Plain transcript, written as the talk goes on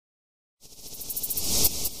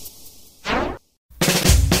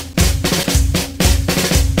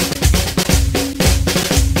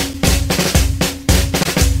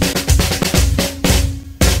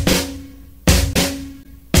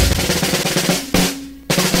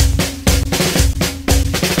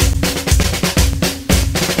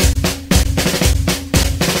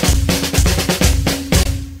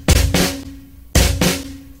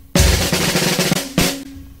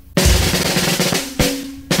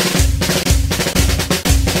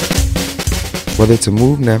Whether it's a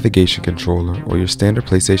Move navigation controller or your standard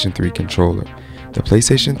PlayStation 3 controller, the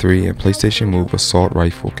PlayStation 3 and PlayStation Move Assault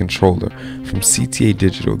Rifle controller from CTA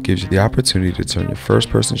Digital gives you the opportunity to turn your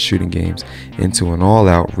first-person shooting games into an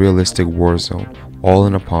all-out realistic war zone, all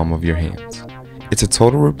in the palm of your hands. It's a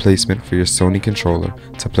total replacement for your Sony controller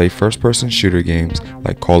to play first-person shooter games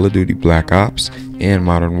like Call of Duty Black Ops and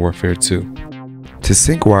Modern Warfare 2. To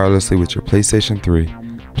sync wirelessly with your PlayStation 3,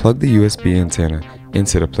 plug the USB antenna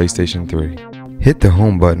into the PlayStation 3. Hit the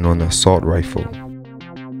home button on the assault rifle.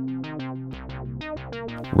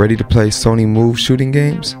 Ready to play Sony Move shooting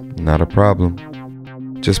games? Not a problem.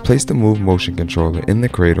 Just place the Move motion controller in the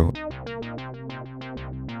cradle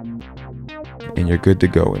and you're good to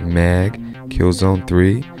go in MAG, Killzone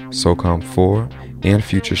 3, SOCOM 4, and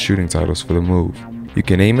future shooting titles for the Move. You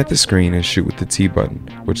can aim at the screen and shoot with the T button,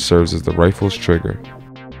 which serves as the rifle's trigger.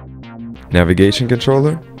 Navigation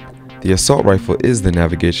controller? The assault rifle is the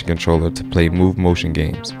navigation controller to play Move motion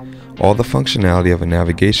games. All the functionality of a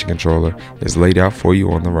navigation controller is laid out for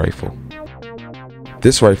you on the rifle.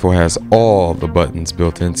 This rifle has all the buttons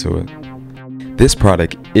built into it. This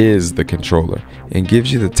product is the controller and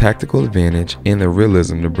gives you the tactical advantage and the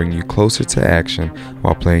realism to bring you closer to action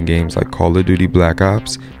while playing games like Call of Duty Black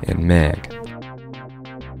Ops and MAG.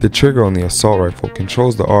 The trigger on the assault rifle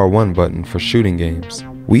controls the R1 button for shooting games.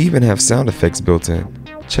 We even have sound effects built in.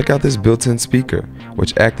 Check out this built-in speaker,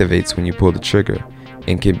 which activates when you pull the trigger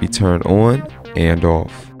and can be turned on and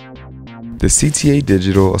off. The CTA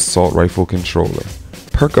Digital Assault Rifle Controller.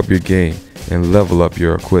 Perk up your game and level up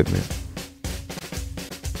your equipment.